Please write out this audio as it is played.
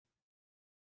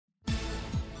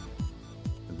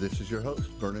This is your host,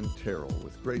 Vernon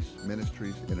with Grace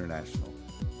Ministries International,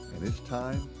 and it's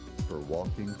time for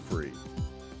Walking Free.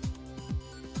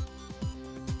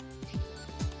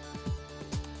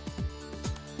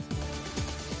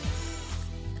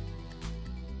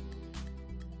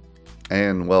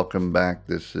 And welcome back.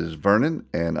 This is Vernon,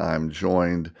 and I'm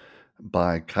joined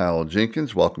by Kyle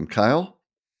Jenkins. Welcome, Kyle.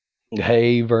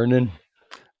 Hey, Vernon.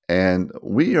 And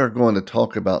we are going to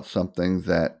talk about something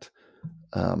that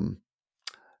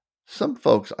some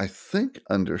folks, I think,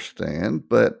 understand,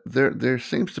 but there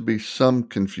seems to be some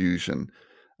confusion,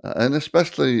 and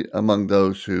especially among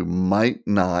those who might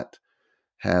not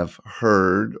have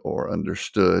heard or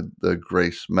understood the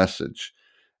grace message.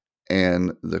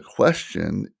 And the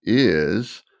question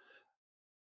is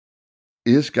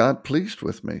God pleased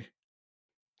with me?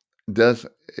 Does,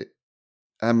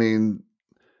 I mean,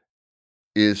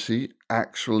 is he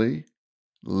actually,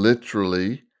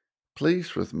 literally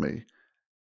pleased with me?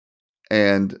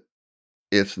 And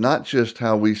it's not just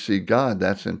how we see God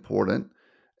that's important.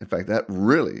 In fact, that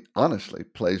really, honestly,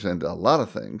 plays into a lot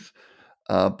of things.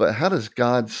 But how does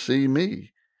God see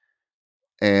me?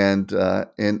 And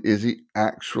is he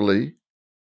actually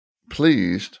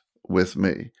pleased with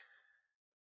me?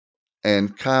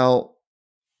 And Kyle,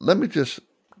 let me just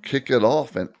kick it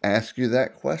off and ask you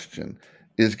that question.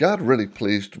 Is God really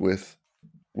pleased with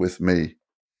me?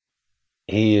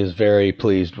 He is very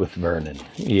pleased with Vernon.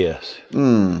 Yes,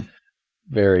 Mm.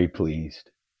 very pleased.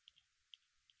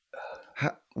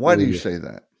 Why do you say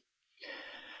that?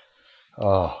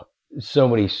 Oh, so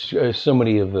many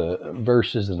of the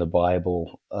verses in the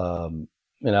Bible. And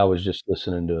I was just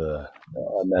listening to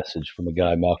a message from a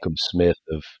guy, Malcolm Smith,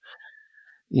 of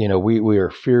we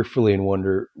are fearfully and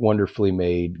wonderfully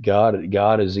made.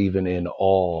 God is even in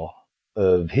awe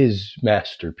of His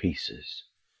masterpieces,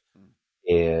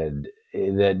 and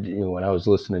that when I was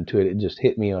listening to it, it just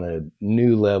hit me on a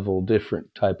new level,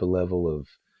 different type of level of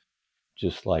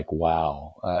just like,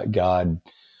 wow, God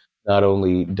not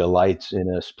only delights in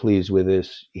us, pleased with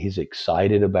us, He's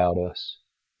excited about us,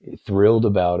 thrilled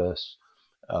about us.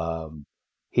 Um,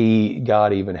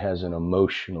 God even has an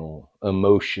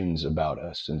emotions about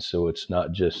us, and so it's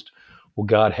not just, well,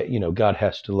 God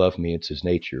has to love me; it's His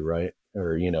nature, right?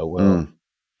 Or well, Mm.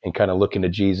 and kind of looking to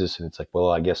Jesus, and it's like, well,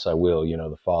 I guess I will,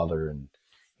 the Father, and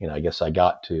I guess I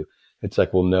got to. It's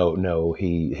like, well, no, who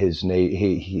He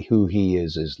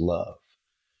is love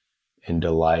and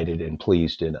delighted and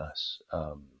pleased in us,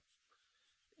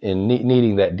 and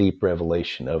needing that deep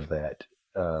revelation of that,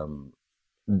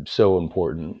 so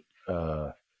important.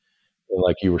 And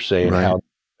like you were saying, how Right. it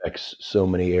affects so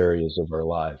many areas of our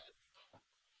life.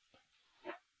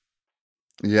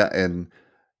 Yeah, and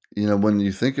when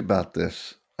you think about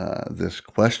this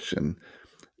question,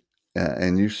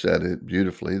 and you said it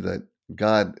beautifully that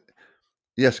God,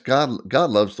 yes, God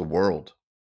loves the world.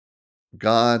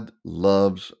 God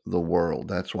loves the world.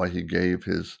 That's why He gave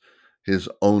His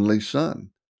only Son,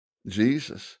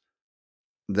 Jesus,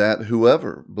 that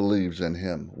whoever believes in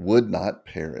Him would not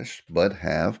perish but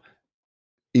have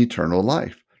eternal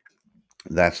life.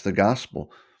 That's the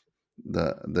gospel,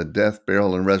 the death,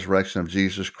 burial, and resurrection of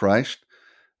Jesus Christ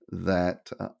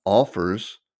that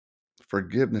offers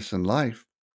forgiveness and life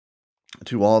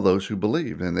to all those who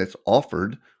believe. And it's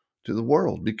offered to the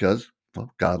world because,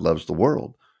 well, God loves the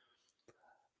world.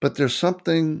 But there's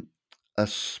something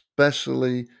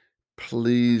especially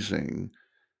pleasing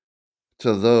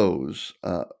to those,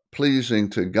 pleasing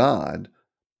to God,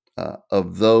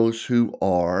 of those who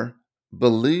are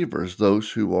believers,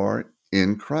 those who are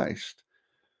in Christ.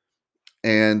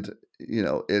 And,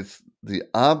 it's the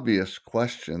obvious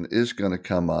question is going to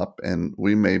come up, and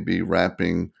we may be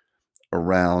wrapping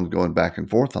around going back and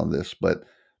forth on this, but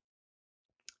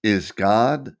is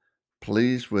God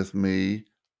pleased with me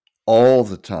all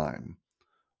the time?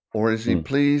 Or is He Mm.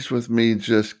 pleased with me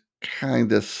just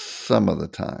kind of some of the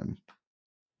time?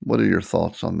 What are your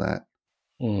thoughts on that?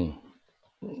 Mm.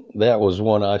 That was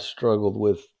one I struggled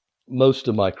with most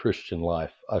of my Christian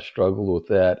life. I struggled with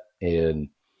that, and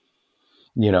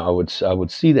I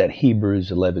would see that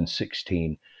Hebrews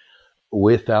 11:16.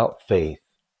 Without faith,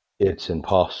 it's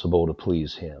impossible to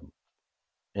please Him.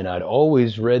 And I'd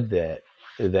always read that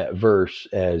verse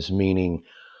as meaning,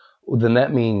 well, then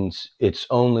that means it's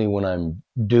only when I'm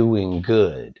doing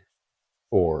good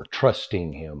or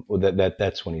trusting Him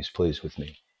that's when He's pleased with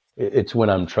me. It's when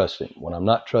I'm trusting. When I'm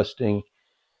not trusting,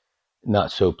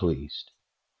 not so pleased.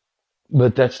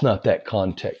 But that's not that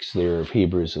context there of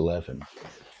Hebrews 11.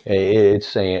 It's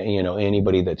saying,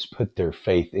 anybody that's put their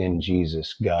faith in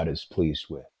Jesus, God is pleased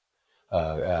with.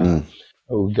 Mm.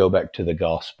 We go back to the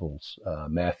Gospels,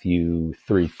 Matthew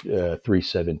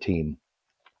 3:17.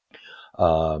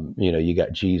 You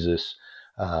got Jesus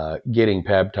getting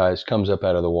baptized, comes up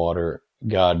out of the water.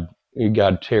 God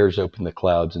tears open the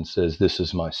clouds and says, "This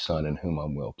is my son in whom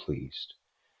I'm well pleased."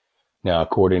 Now,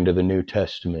 according to the New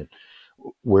Testament,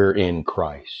 we're in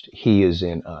Christ. He is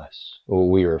in us.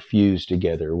 We are fused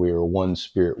together. We are one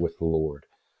spirit with the Lord.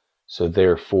 So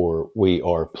therefore, we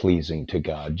are pleasing to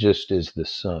God, just as the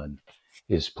Son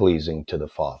is pleasing to the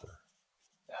Father.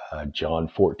 John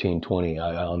 14:20.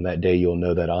 On that day, you'll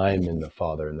know that I am in the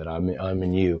Father and that I'm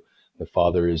in you. The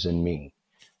Father is in me.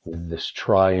 This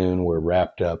triune, we're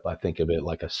wrapped up. I think of it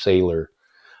like a sailor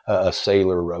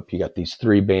rope. You got these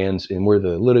three bands, and we're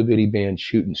the little bitty band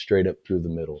shooting straight up through the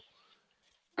middle,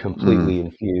 Mm. completely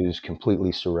infused,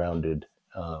 completely surrounded,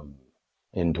 um,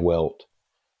 and dwelt.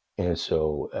 And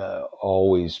so,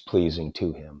 always pleasing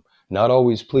to Him. Not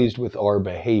always pleased with our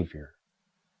behavior.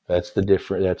 That's the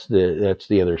different. That's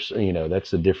the other. That's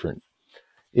the different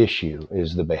issue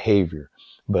is the behavior,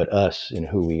 but us and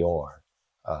who we are.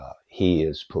 He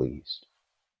is pleased.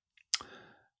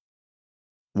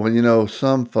 Well,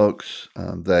 some folks,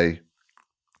 they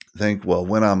think, well,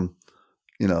 when I'm,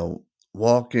 you know,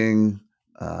 walking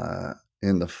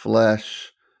in the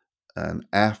flesh and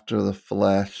after the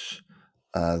flesh,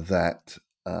 that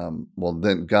well,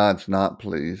 then God's not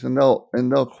pleased, and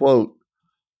they'll quote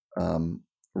um,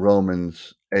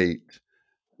 Romans 8,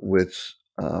 which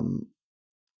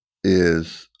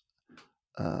is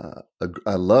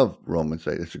I love Romans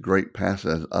 8. It's a great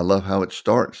passage. I love how it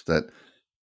starts that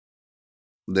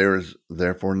there is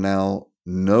therefore now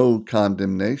no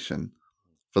condemnation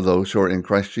for those who are in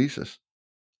Christ Jesus.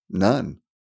 None.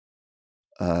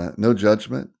 No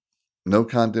judgment, no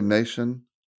condemnation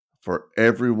for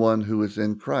everyone who is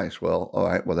in Christ. Well, all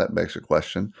right. Well, that begs a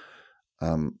question.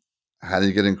 Um, how do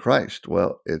you get in Christ?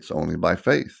 Well, it's only by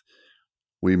faith.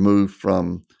 We move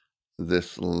from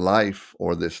this life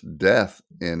or this death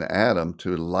in Adam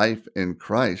to life in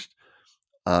Christ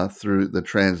through the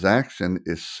transaction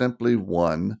is simply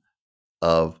one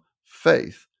of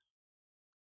faith.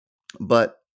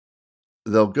 But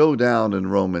they'll go down in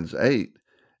Romans 8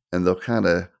 and they'll kind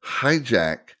of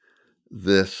hijack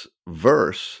this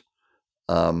verse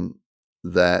um,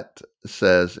 that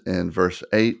says in verse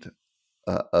 8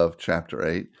 of chapter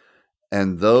 8,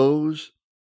 and those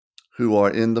who are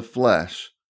in the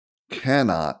flesh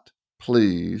cannot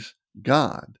please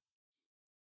God.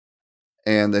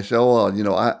 And they say, "Oh,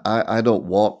 well, I don't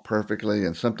walk perfectly,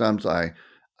 and sometimes I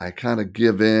kind of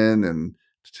give in and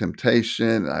to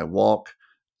temptation, and I walk,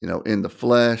 in the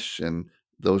flesh." And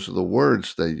those are the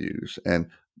words they use, and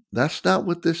that's not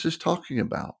what this is talking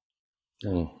about.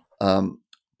 Mm. Um,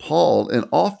 Paul, and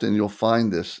often you'll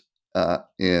find this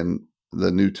in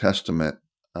the New Testament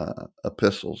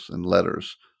epistles and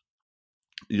letters.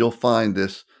 You'll find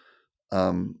this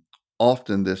um,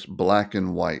 often this black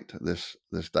and white, this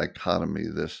dichotomy,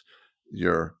 this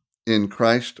you're in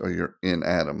Christ or you're in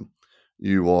Adam.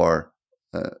 You are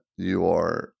you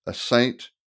are a saint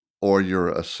or you're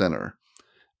a sinner,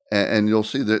 and you'll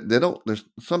see that they don't. There's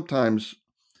sometimes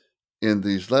in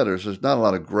these letters there's not a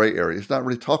lot of gray area. It's not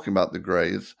really talking about the gray.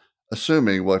 It's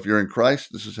assuming, well, if you're in Christ,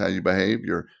 this is how you behave.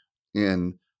 You're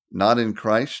in not in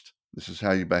Christ, this is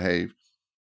how you behave.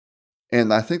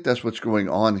 And I think that's what's going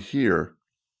on here.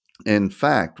 In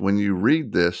fact, when you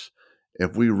read this,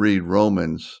 if we read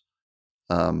Romans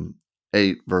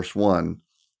 8, verse 1,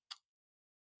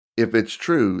 if it's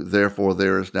true, therefore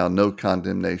there is now no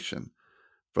condemnation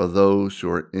for those who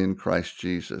are in Christ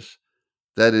Jesus.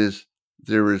 That is,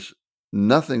 there is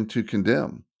nothing to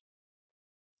condemn.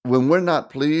 When we're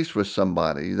not pleased with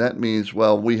somebody, that means,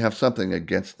 well, we have something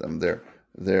against them.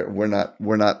 We're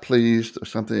not pleased or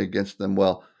something against them.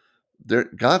 Well,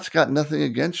 God's got nothing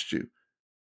against you.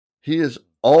 He is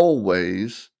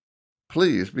always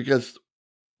pleased because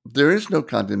there is no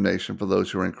condemnation for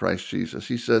those who are in Christ Jesus.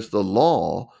 He says the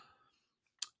law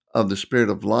of the Spirit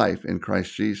of life in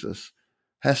Christ Jesus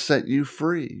has set you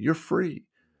free. You're free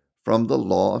from the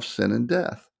law of sin and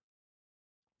death.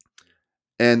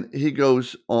 And he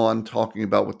goes on talking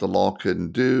about what the law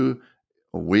couldn't do,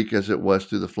 weak as it was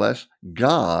through the flesh.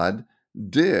 God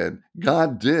did.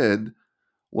 God did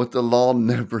what the law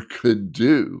never could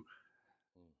do.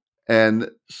 And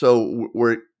so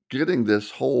we're getting this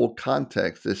whole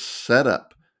context, this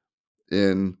setup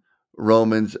in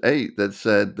Romans 8 that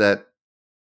said that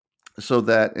so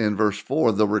that in verse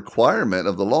 4, the requirement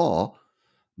of the law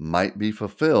might be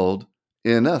fulfilled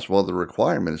in us. Well, the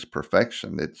requirement is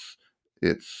perfection.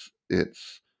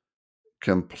 It's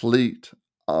complete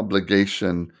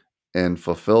obligation and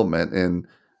fulfillment. And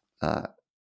uh,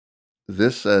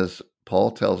 this, as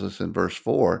Paul tells us in verse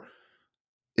 4,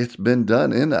 it's been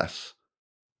done in us.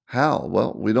 How?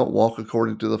 Well, we don't walk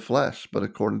according to the flesh, but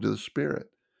according to the Spirit.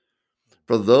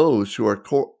 For those who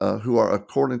are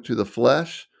according to the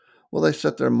flesh, well, they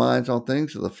set their minds on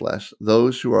things of the flesh.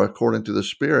 Those who are according to the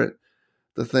Spirit,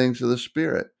 the things of the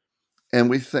Spirit. And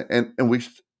we think, and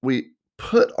we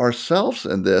put ourselves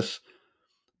in this,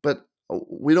 but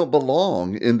we don't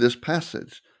belong in this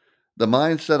passage. The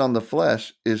mindset on the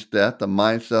flesh is death. The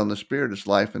mindset on the Spirit is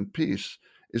life and peace.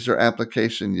 Is there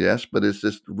application? Yes, but is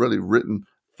this really written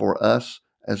for us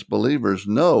as believers?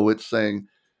 No, it's saying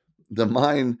the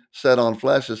mind set on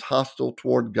flesh is hostile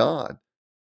toward God.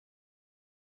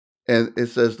 And it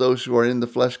says those who are in the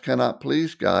flesh cannot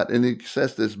please God. And he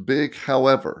says this big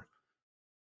however.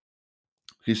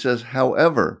 He says,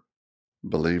 however,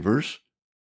 believers,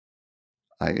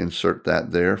 I insert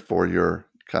that there for your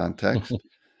context.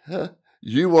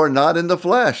 You are not in the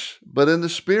flesh, but in the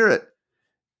Spirit,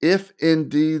 if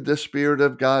indeed the Spirit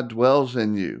of God dwells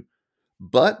in you.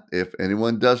 But if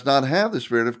anyone does not have the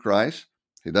Spirit of Christ,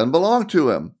 he doesn't belong to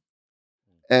him.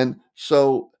 And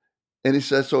so, and he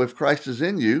says, so if Christ is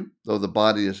in you, though the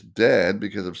body is dead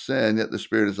because of sin, yet the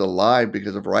Spirit is alive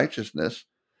because of righteousness.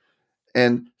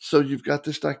 And so you've got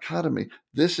this dichotomy.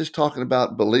 This is talking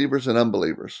about believers and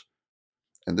unbelievers.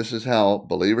 And this is how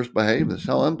believers behave. This is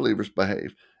how unbelievers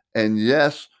behave. And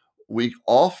yes, we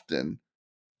often,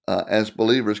 as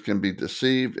believers, can be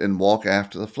deceived and walk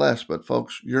after the flesh. But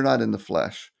folks, you're not in the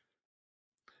flesh.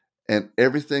 And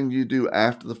everything you do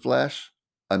after the flesh,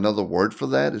 another word for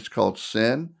that is called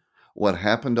sin. What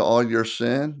happened to all your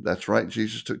sin? That's right.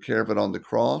 Jesus took care of it on the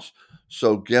cross.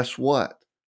 So guess what?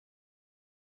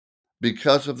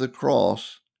 Because of the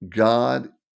cross, God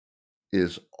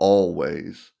is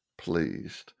always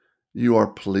pleased. You are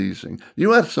pleasing.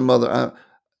 You had some other,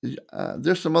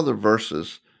 there's some other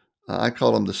verses. I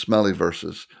call them the smelly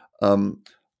verses.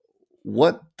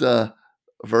 What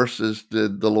verses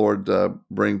did the Lord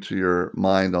bring to your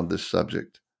mind on this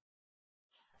subject?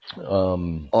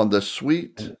 Um, On the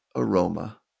sweet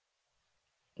aroma.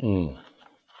 mm,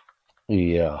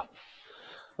 yeah.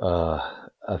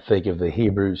 I think of the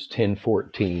Hebrews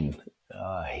 10:14.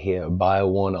 By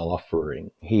one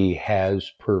offering, he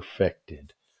has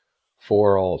perfected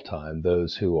for all time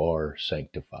those who are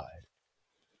sanctified.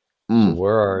 So Mm,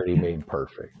 we're already made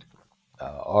perfect,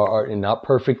 and not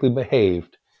perfectly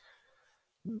behaved.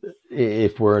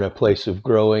 If we're in a place of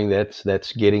growing,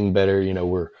 that's getting better. You know,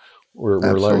 we're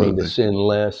learning to absolutely. sin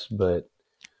less, but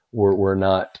we're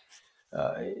not.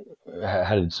 Uh,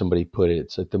 how did somebody put it?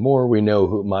 It's like the more we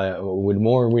know the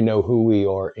more we know who we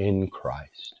are in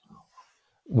Christ,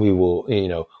 we will. You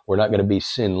know, we're not going to be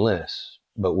sinless,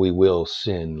 but we will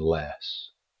sin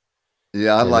less,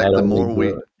 Yeah, I and like that only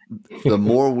grow. the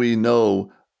more we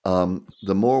know,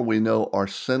 the more we know our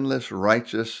sinless,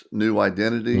 righteous new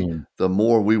identity, Mm, the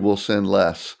more we will sin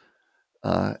less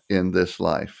in this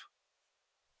life.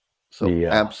 So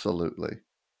yeah, absolutely.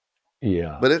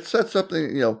 yeah. But it said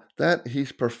something, that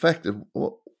he's perfected.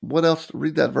 What else?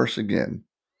 Read that verse again.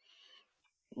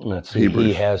 Let's see. He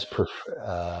Hebrews. has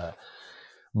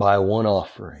by one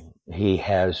offering, he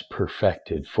has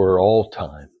perfected for all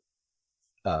time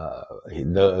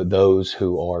those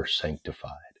who are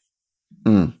sanctified.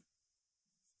 Mm,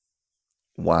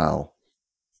 wow.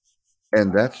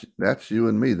 And that's you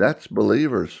and me. That's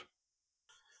believers.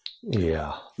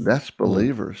 Yeah. That's Mm.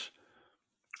 believers.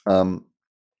 Um,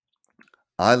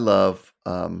 I love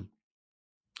uh,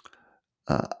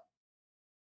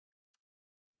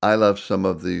 I love some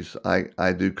of these.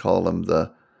 I do call them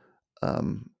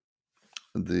um,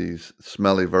 these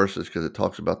smelly verses because it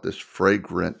talks about this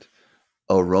fragrant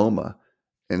aroma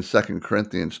in 2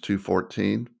 Corinthians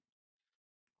 2:14.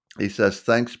 He says,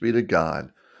 "Thanks be to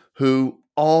God, who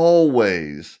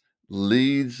always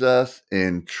leads us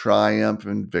in triumph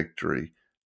and victory."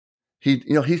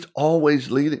 He's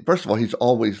always leading. First of all, he's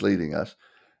always leading us.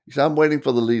 He said, I'm waiting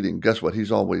for the leading. Guess what?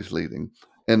 He's always leading.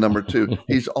 And number two,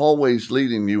 he's always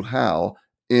leading you how?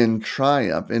 In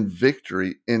triumph, in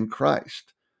victory in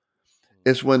Christ.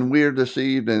 It's when we're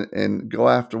deceived and go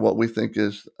after what we think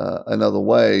is another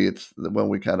way. It's when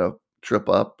we kind of trip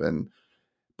up.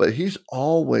 But he's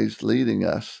always leading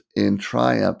us in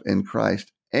triumph in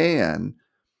Christ and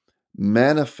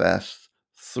manifests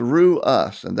through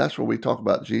us. And that's where we talk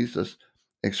about Jesus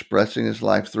expressing his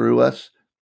life through us.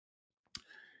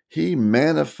 He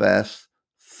manifests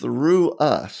through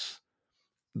us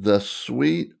the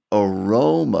sweet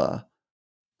aroma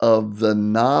of the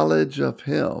knowledge of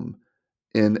him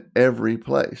in every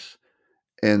place.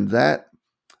 And that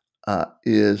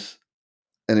is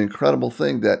an incredible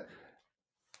thing that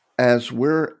as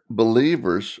we're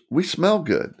believers, we smell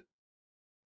good.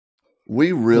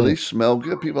 we Mm. really smell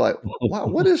good. People are like, wow,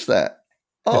 what is that?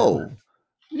 Oh,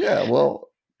 yeah, well,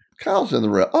 Kyle's in the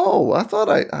room. Oh, I thought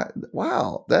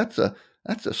wow, that's a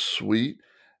sweet.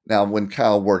 Now, when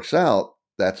Kyle works out,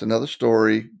 that's another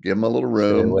story. Give him a little Stay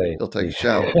room. away. He'll take a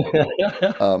shower.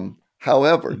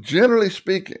 However, generally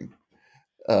speaking,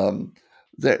 um,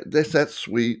 there's that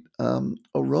sweet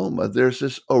aroma. There's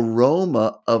this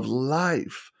aroma of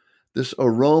life. This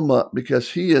aroma, because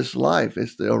He is life.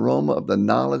 It's the aroma of the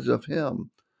knowledge of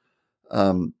Him.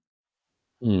 Um,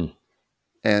 Mm.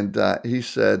 and He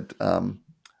said,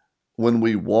 when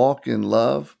we walk in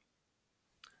love,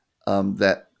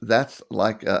 that's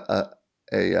like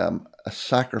a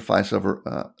sacrifice of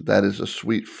that is a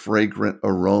sweet, fragrant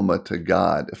aroma to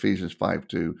God. Ephesians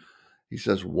 5:2. He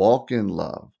says, "Walk in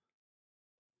love,"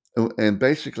 and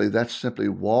basically that's simply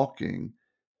walking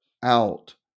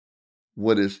out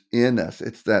what is in us.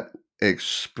 It's that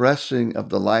expressing of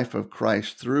the life of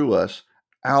Christ through us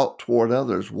out toward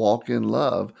others. Walk in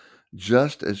love,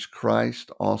 just as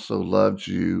Christ also loved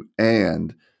you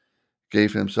and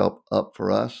gave Himself up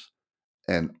for us,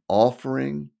 an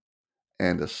offering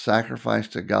and a sacrifice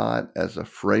to God as a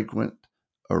fragrant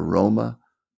aroma.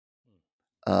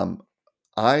 Um,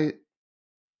 I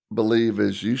believe,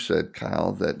 as you said,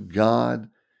 Kyle, that God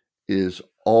is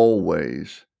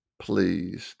always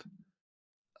pleased.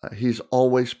 He's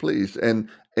always pleased. And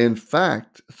in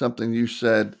fact, something you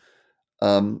said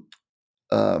um,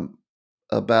 um,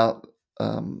 about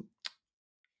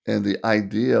and the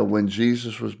idea when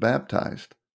Jesus was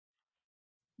baptized,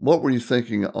 what were you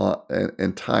thinking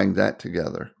and tying that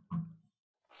together?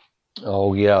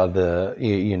 Oh yeah,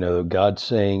 God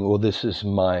saying, "Well, this is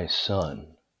my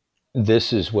son.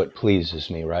 This is what pleases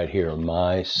me right here,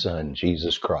 my son,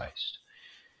 Jesus Christ."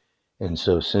 And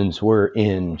so, since we're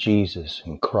in Jesus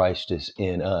and Christ is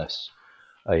in us,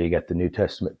 you got the New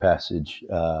Testament passage.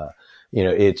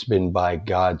 It's been by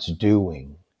God's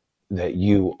doing that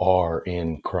you are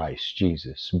in Christ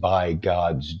Jesus. By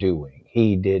God's doing,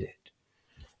 He did it.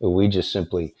 We just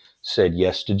simply said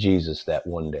yes to Jesus that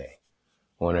one day.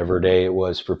 Whenever day it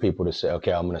was for people to say,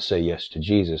 okay, I'm going to say yes to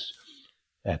Jesus,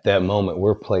 at that moment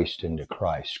we're placed into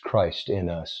Christ, Christ in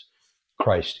us,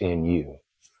 Christ in you.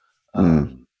 Mm,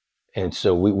 Um, and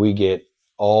so we get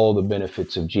all the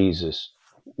benefits of Jesus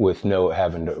with not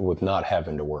having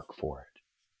to work for it.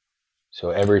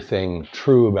 So everything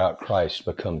true about Christ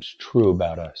becomes true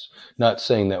about us. Not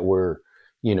saying that we're,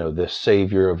 the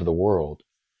savior of the world,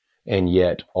 and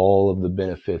yet all of the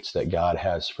benefits that God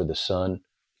has for the Son,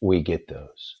 we get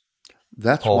those.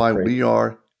 that's Paul why prayed. we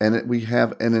are, and we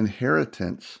have an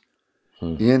inheritance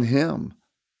Hmm. in Him.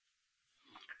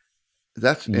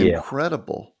 That's Yeah,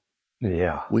 incredible.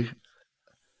 yeah, We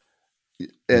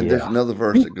and there's yeah. another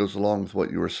verse that goes along with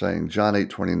what you were saying, John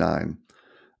 8:29.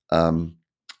 Um,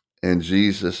 and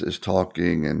Jesus is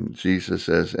talking, and Jesus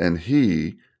says, "And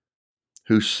He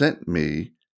who sent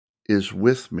me is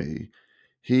with me.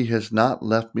 He has not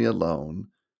left me alone,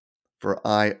 for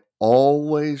I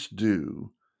always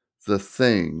do the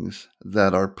things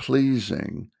that are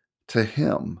pleasing to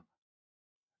Him."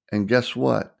 And guess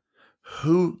what?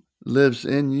 Who lives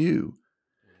in you?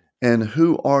 And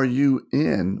who are you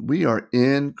in? We are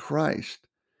in Christ.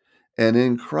 And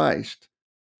in Christ,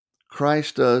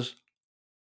 Christ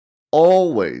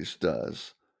always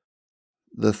does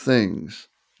the things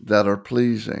that are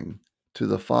pleasing to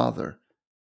the Father.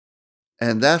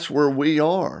 And that's where we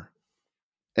are.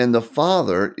 And the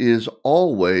Father is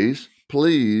always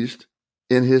pleased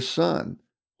in His Son.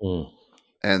 Mm,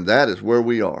 And that is where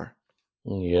we are.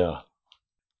 yeah.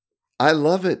 I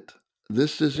love it.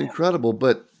 This is incredible.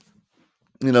 But,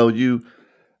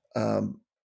 um,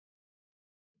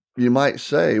 you might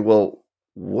say, well,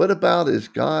 what about, is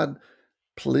God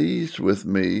pleased with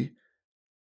me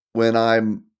when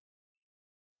I'm,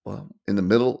 well, in the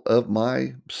middle of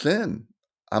my sin?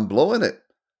 I'm blowing it.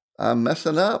 I'm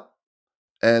messing up.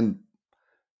 And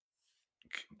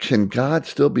can God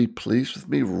still be pleased with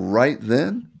me right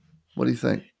then? What do you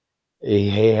think? He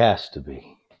has to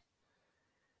be.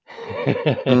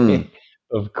 Mm,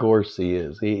 Of course he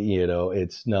is.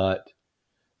 It's not,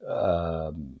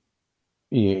 um,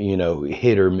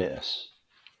 hit or miss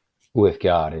with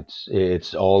God.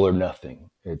 It's all or nothing.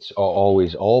 It's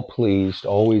always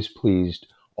always pleased,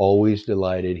 always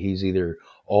delighted. He's either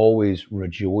always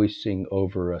rejoicing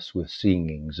over us with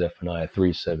singing, Zephaniah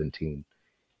 3:17.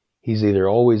 He's either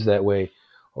always that way,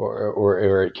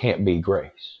 or it can't be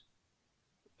grace.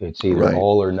 It's either right,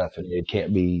 all or nothing. It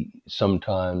can't be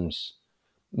sometimes,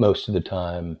 most of the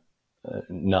time,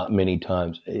 not many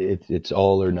times. It's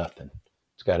all or nothing.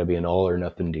 It's got to be an all or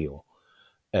nothing deal.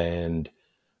 And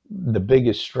the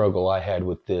biggest struggle I had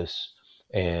with this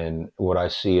And what I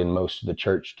see in most of the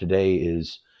church today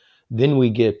is then we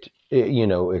get,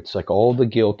 it's like all the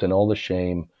guilt and all the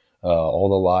shame, all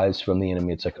the lies from the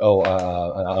enemy. It's like, oh,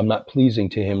 I'm not pleasing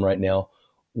to him right now.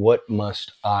 What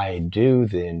must I do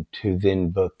then to then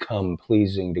become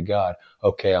pleasing to God?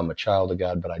 Okay, I'm a child of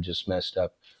God, but I just messed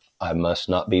up. I must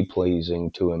not be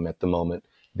pleasing to him at the moment.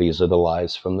 These are the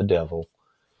lies from the devil.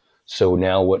 So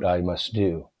now what I must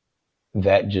do,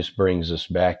 that just brings us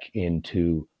back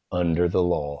into under the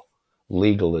law,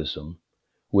 legalism,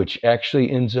 which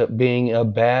actually ends up being a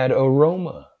bad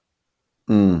aroma.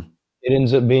 Mm. It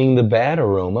ends up being the bad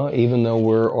aroma, even though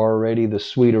we're already the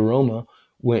sweet aroma.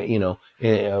 When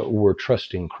we're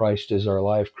trusting Christ as our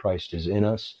life, Christ is in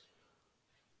us,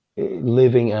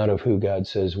 living out of who God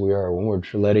says we are. When we're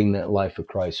letting that life of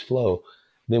Christ flow,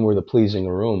 then we're the pleasing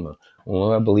aroma.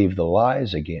 When I believe the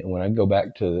lies again, when I go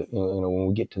back to, when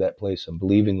we get to that place of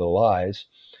believing the lies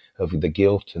of the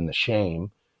guilt and the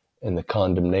shame and the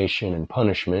condemnation and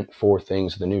punishment for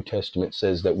things the New Testament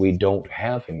says that we don't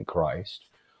have in Christ,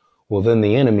 well, then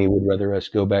the enemy would rather us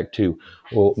go back to,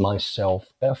 well, my self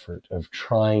effort of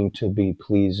trying to be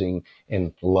pleasing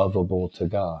and lovable to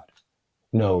God.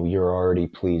 No, you're already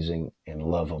pleasing and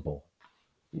lovable.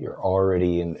 You're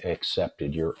already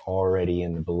accepted. You're already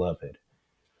in the beloved.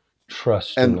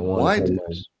 Trust in the And one why whom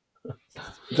is.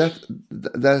 that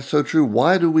that is so true.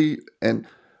 Why do we and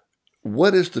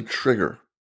what is the trigger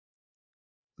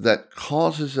that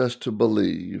causes us to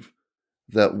believe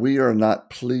that we are not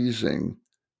pleasing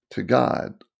to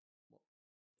God?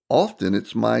 Often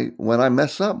it's when I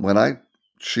mess up, when I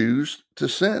choose to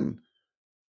sin,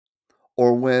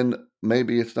 or when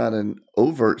maybe it's not an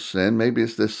overt sin, maybe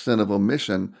it's this sin of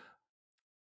omission.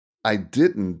 I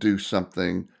didn't do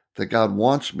something that God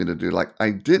wants me to do. Like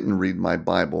I didn't read my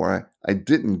Bible, or I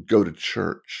didn't go to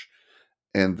church,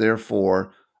 and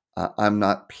therefore I'm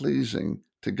not pleasing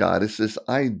to God. It's this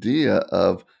idea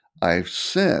of I've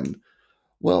sinned.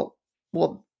 Well,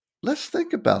 well, let's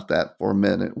think about that for a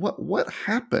minute. What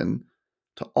happened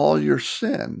to all your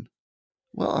sin?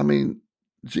 Well, I mean,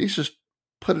 Jesus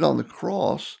put it on the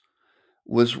cross.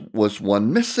 Was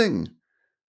one missing?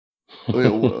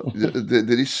 Did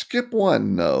he skip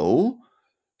one? No.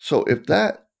 So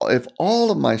if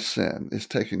all of my sin is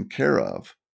taken care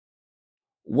of,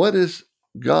 what is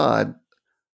God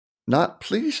not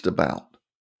pleased about?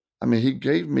 I mean, he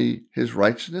gave me his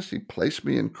righteousness. He placed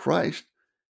me in Christ.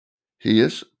 He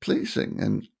is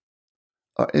pleasing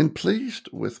and pleased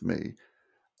with me.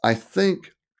 I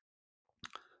think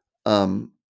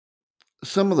um,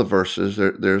 some of the verses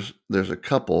there's a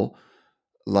couple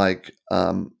like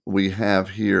we have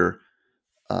here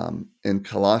in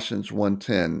Colossians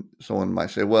 1:10. Someone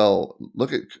might say, "Well,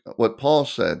 look at what Paul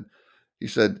said." He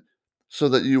said, "So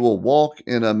that you will walk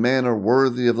in a manner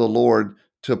worthy of the Lord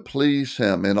to please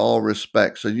him in all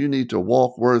respects." So you need to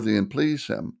walk worthy and please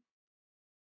him.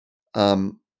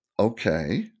 Um,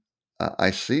 okay,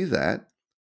 I see that.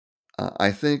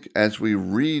 I think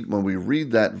when we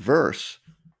read that verse,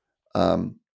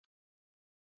 um,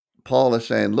 Paul is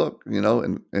saying, look,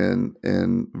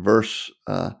 in verse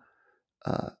uh,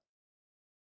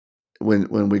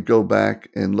 when we go back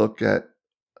and look at,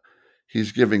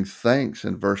 he's giving thanks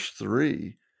in verse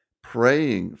 3,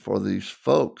 praying for these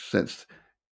folks since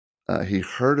he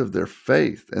heard of their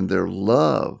faith and their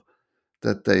love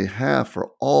that they have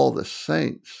for all the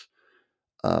saints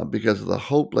because of the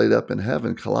hope laid up in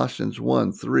heaven. Colossians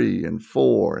 1, 3, and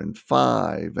 4, and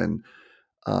 5. And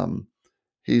um,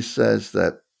 he says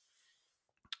that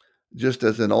just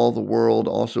as in all the world,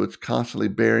 also it's constantly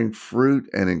bearing fruit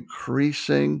and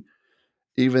increasing,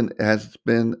 even as it's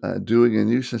been doing in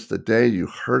you since the day you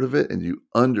heard of it and you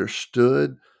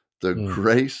understood the Mm,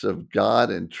 grace of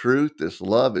God and truth. This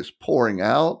love is pouring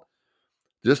out,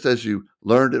 just as you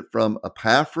learned it from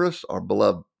Epaphras, our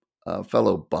beloved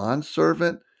fellow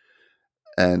bondservant.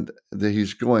 And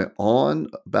he's going on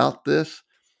about this.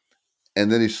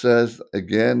 And then he says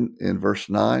again in verse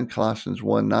 9, Colossians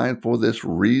 1 9, for this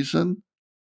reason,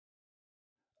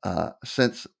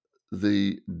 since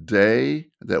the day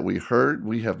that we heard,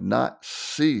 we have not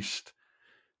ceased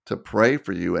to pray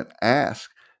for you and ask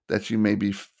that you may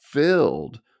be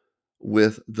filled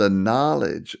with the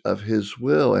knowledge of his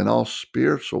will and all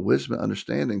spiritual wisdom and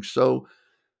understanding, so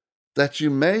that you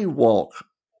may walk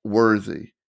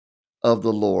worthy of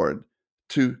the Lord,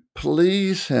 to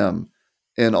please him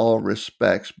in all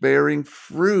respects, bearing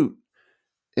fruit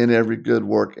in every good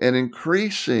work and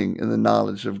increasing in the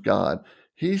knowledge of God.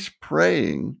 He's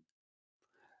praying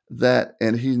that,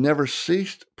 and he never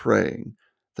ceased praying,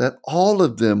 that all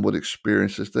of them would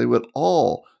experience this. They would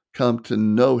all come to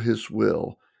know his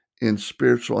will in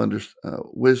spiritual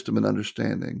wisdom and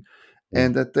understanding, Mm.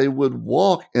 and that they would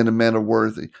walk in a manner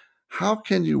worthy. How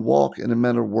can you walk in a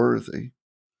manner worthy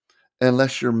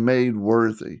unless you're made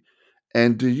worthy?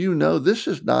 And do you know this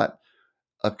is not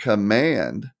a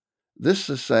command? This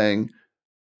is saying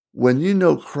when you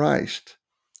know Christ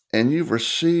and you've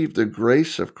received the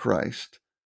grace of Christ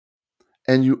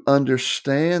and you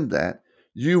understand that,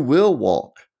 you will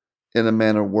walk in a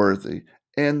manner worthy.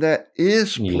 And that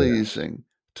is Yeah. pleasing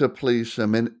to please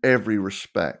Him in every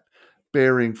respect,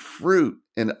 bearing fruit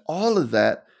and all of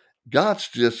that. God's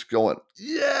just going,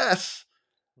 yes,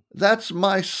 that's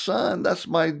my son, that's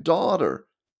my daughter.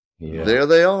 Yeah. There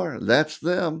they are, that's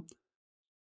them,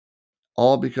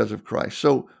 all because of Christ.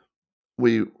 So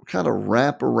we kind of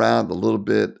wrap around a little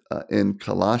bit in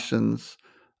Colossians.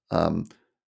 Um,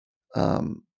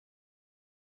 um,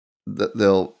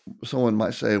 they'll someone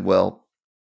might say, well,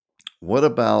 what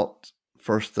about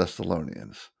First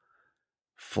Thessalonians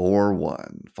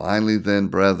 4:1? Finally, then,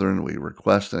 brethren, we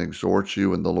request and exhort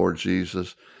you in the Lord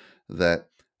Jesus that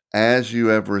as you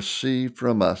have received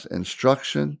from us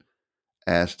instruction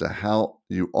as to how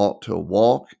you ought to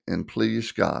walk and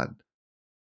please God.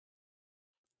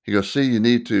 He goes, see, you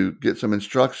need to get some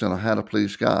instruction on how to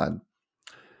please God.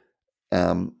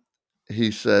 Um,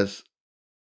 he says,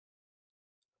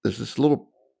 there's this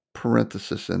little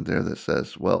parenthesis in there that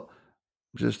says, well,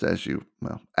 just as you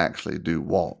actually do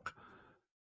walk,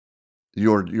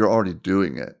 you're already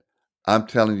doing it. I'm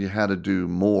telling you how to do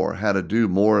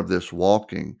more of this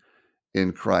walking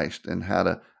in Christ, and how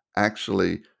to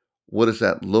actually, what does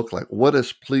that look like? What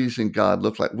does pleasing God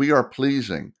look like? We are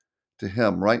pleasing to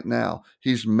Him right now.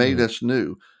 He's made Mm. us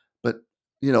new. But,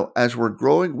 as we're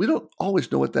growing, we don't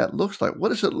always know what that looks like. What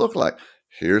does it look like?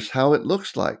 Here's how it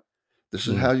looks like. This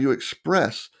is how Mm. you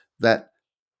express that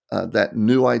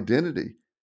new identity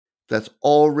that's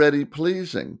already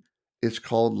pleasing. It's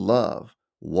called love,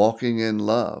 walking in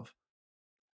love.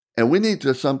 And we need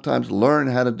to sometimes learn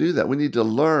how to do that. We need to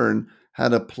learn how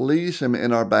to please Him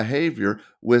in our behavior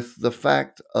with the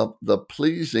fact of the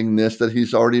pleasingness that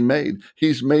He's already made.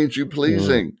 He's made you Mm.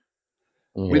 pleasing.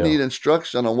 We Yeah. need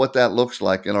instruction on what that looks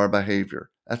like in our behavior.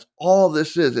 That's all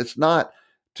this is. It's not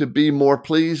to be more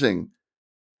pleasing,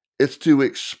 it's to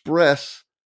express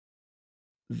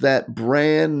that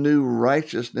brand new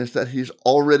righteousness that He's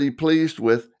already pleased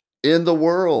with in the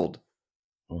world.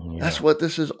 That's Yeah. what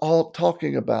this is all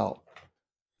talking about.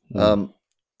 Mm. Um,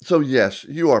 so yes,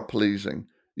 you are pleasing.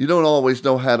 You don't always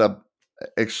know how to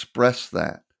express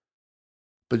that,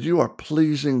 but you are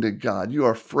pleasing to God. You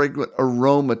are fragrant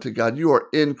aroma to God. You are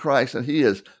in Christ, and He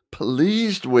is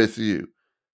pleased with you.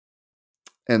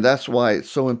 And that's why it's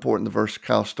so important. The verse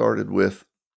Kyle started with,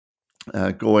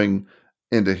 going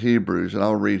into Hebrews, and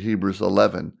I'll read Hebrews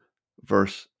 11,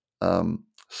 verse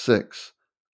 6.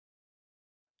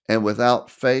 And without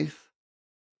faith,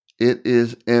 it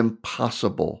is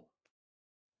impossible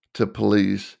to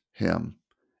please Him.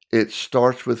 It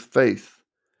starts with faith.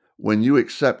 When you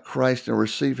accept Christ and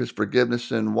receive His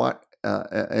forgiveness and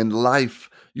life,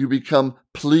 you become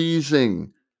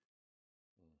pleasing.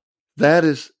 That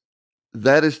is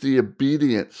the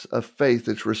obedience of faith.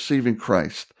 It's receiving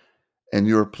Christ, and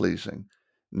you're pleasing.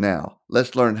 Now,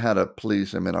 let's learn how to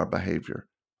please Him in our behavior.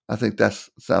 I think that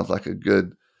sounds like a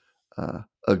good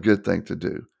thing to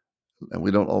do, and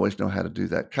we don't always know how to do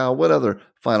that. Kyle, what other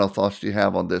final thoughts do you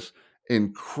have on this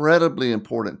incredibly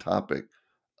important topic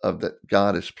of that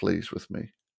God is pleased with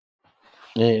me?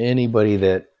 Anybody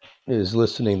that is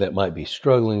listening that might be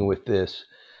struggling with this,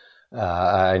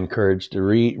 I encourage to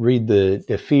read the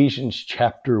Ephesians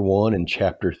chapter 1 and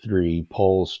chapter 3,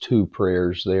 Paul's two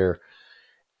prayers there.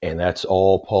 And that's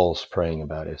all Paul's praying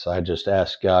about is I just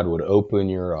ask God would open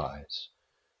your eyes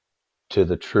to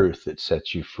the truth that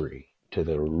sets you free, to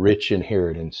the rich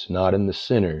inheritance, not in the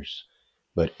sinners,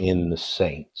 but in the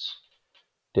saints.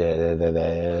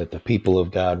 The people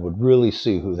of God would really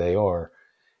see who they are,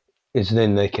 is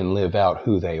then they can live out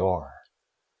who they are.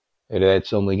 And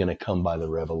that's only going to come by the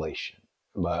revelation,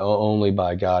 only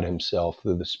by God Himself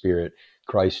through the Spirit,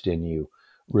 Christ in you,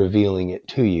 revealing it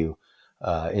to you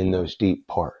in those deep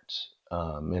parts,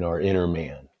 in our inner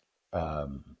man,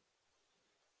 um,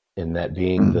 and that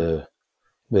being the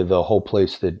whole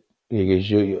place that gives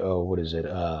you. Oh, what is it?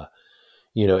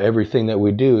 Everything that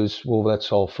we do is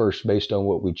that's all first based on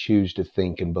what we choose to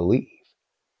think and believe.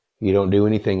 You don't do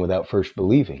anything without first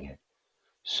believing it.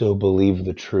 So believe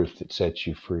the truth that sets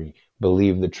you free.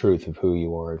 Believe the truth of who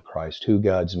you are in Christ, who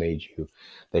God's made you,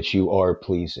 that you are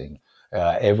pleasing.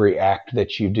 Every act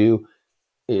that you do,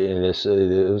 and this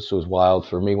was wild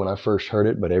for me when I first heard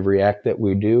it, but every act that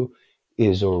we do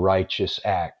is a righteous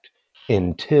act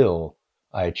until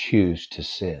I choose to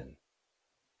sin.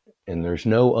 And there's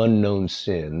no unknown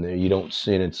sin. You don't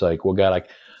sin. It's like, well, God,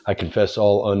 I confess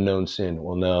all unknown sin.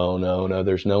 Well, no, no, no,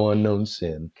 there's no unknown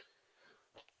sin.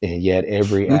 And yet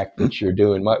every act that you're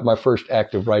doing, my first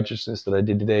act of righteousness that I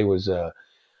did today was,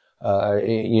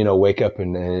 wake up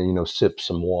and, sip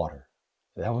some water.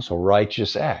 That was a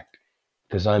righteous act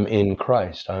because I'm in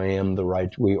Christ.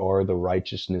 We are the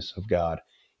righteousness of God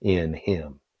in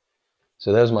him.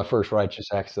 So that was my first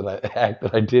righteous act that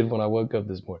I did when I woke up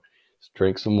this morning. Just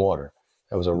drink some water.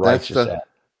 That was a That's righteous the act.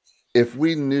 if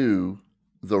we knew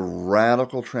the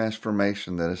radical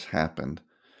transformation that has happened,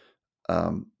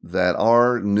 that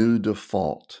our new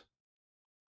default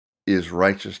is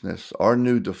righteousness. Our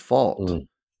new default Mm.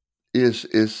 is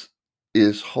is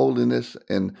is holiness,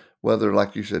 and whether,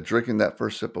 like you said, drinking that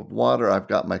first sip of water, I've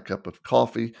got my cup of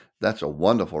coffee. That's a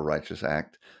wonderful righteous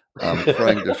act.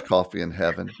 Praying there's coffee in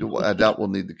heaven. I doubt we'll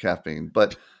need the caffeine,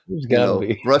 but There's got to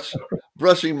be.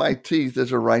 brushing my teeth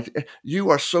is a right. You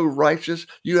are so righteous.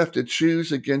 You have to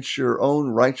choose against your own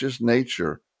righteous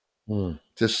nature Mm.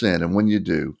 to sin, and when you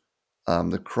do,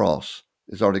 the cross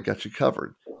has already got you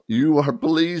covered. You are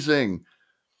pleasing.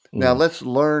 Now Mm. let's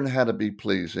learn how to be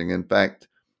pleasing. In fact,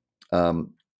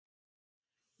 um,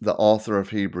 the author of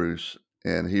Hebrews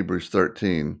in Hebrews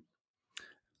 13,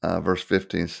 verse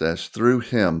 15 says, through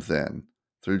him then,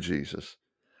 through Jesus,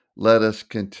 let us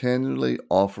continually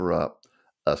offer up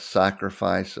a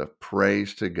sacrifice of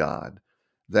praise to God.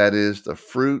 That is the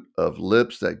fruit of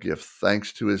lips that give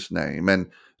thanks to his name. And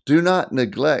do not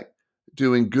neglect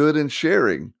doing good and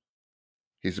sharing.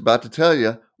 He's about to tell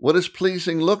you, what does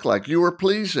pleasing look like? You are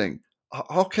pleasing.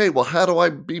 Okay, well, how do I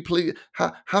be pleased?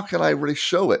 How can I really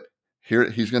show it? Here,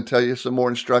 he's going to tell you some more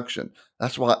instruction.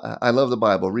 That's why I love the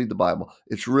Bible. Read the Bible.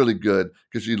 It's really good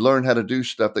because you learn how to do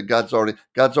stuff that God's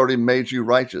already made you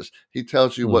righteous. He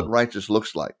tells you what Mm. righteous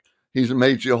looks like. He's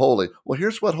made you holy. Well,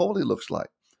 here's what holy looks like.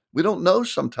 We don't know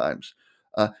sometimes.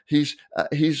 He's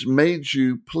made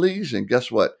you pleasing.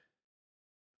 Guess what?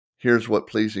 Here's what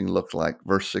pleasing looks like.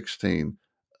 Verse 16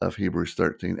 of Hebrews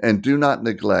 13. And do not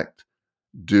neglect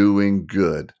doing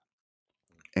good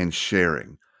and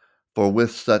sharing, for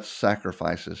with such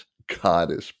sacrifices,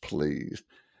 God is pleased.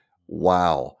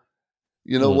 Wow.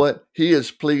 You know Mm. what? He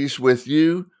is pleased with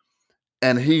you,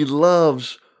 and he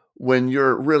loves when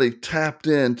you're really tapped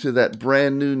into that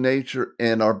brand new nature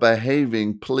and are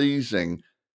behaving pleasing.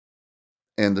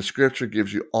 And the scripture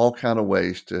gives you all kind of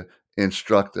ways to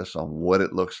instruct us on what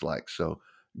it looks like. So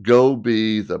go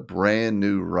be the brand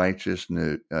new righteous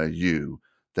you,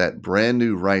 that brand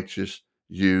new righteous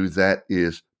you that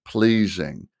is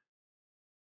pleasing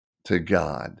to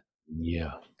God.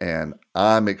 Yeah. And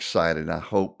I'm excited. I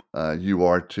hope you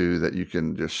are too, that you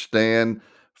can just stand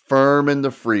firm in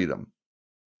the freedom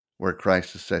where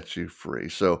Christ has set you free.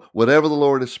 So whatever the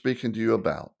Lord is speaking to you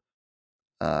about,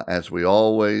 as we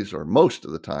always or most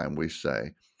of the time we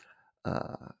say,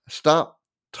 stop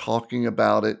talking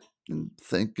about it and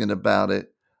thinking about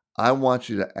it. I want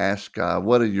you to ask God,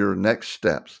 what are your next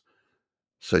steps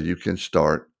so you can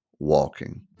start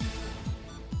walking?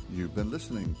 You've been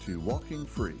listening to Walking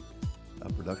Free,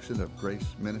 a production of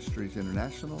Grace Ministries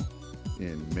International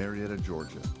in Marietta,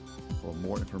 Georgia. For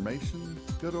more information,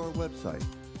 go to our website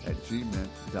at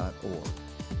gmint.org.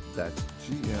 That's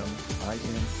gmint.org.